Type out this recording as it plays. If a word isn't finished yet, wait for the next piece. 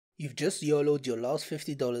You've just YOLO'd your last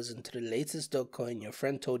 $50 into the latest dog coin your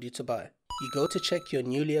friend told you to buy. You go to check your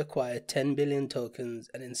newly acquired 10 billion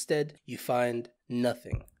tokens and instead you find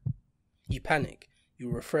nothing. You panic,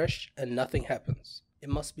 you refresh and nothing happens. It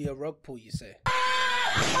must be a rug pull, you say.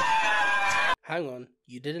 Hang on,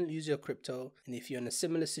 you didn't lose your crypto, and if you're in a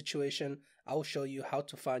similar situation, I'll show you how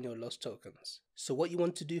to find your lost tokens. So what you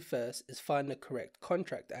want to do first is find the correct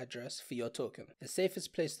contract address for your token. The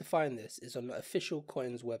safest place to find this is on the official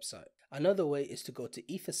coin's website. Another way is to go to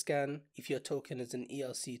Etherscan if your token is an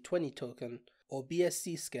ERC20 token, or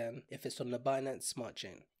BSC scan if it's on the Binance Smart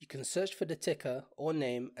Chain. You can search for the ticker or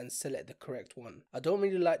name and select the correct one. I don't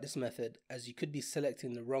really like this method as you could be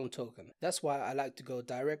selecting the wrong token. That's why I like to go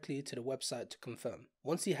directly to the website to confirm.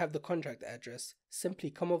 Once you have the contract address, simply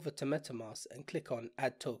come over to MetaMask and click on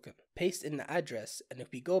Add Token. Paste in the address, and if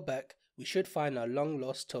we go back, we should find our long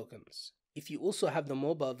lost tokens. If you also have the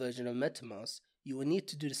mobile version of MetaMask, you will need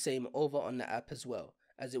to do the same over on the app as well,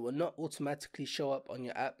 as it will not automatically show up on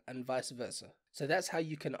your app and vice versa. So that's how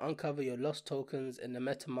you can uncover your lost tokens in the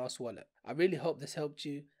MetaMask wallet. I really hope this helped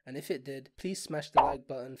you, and if it did, please smash the like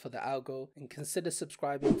button for the algo and consider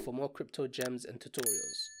subscribing for more crypto gems and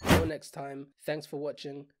tutorials. Until next time, thanks for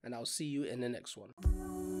watching, and I'll see you in the next one.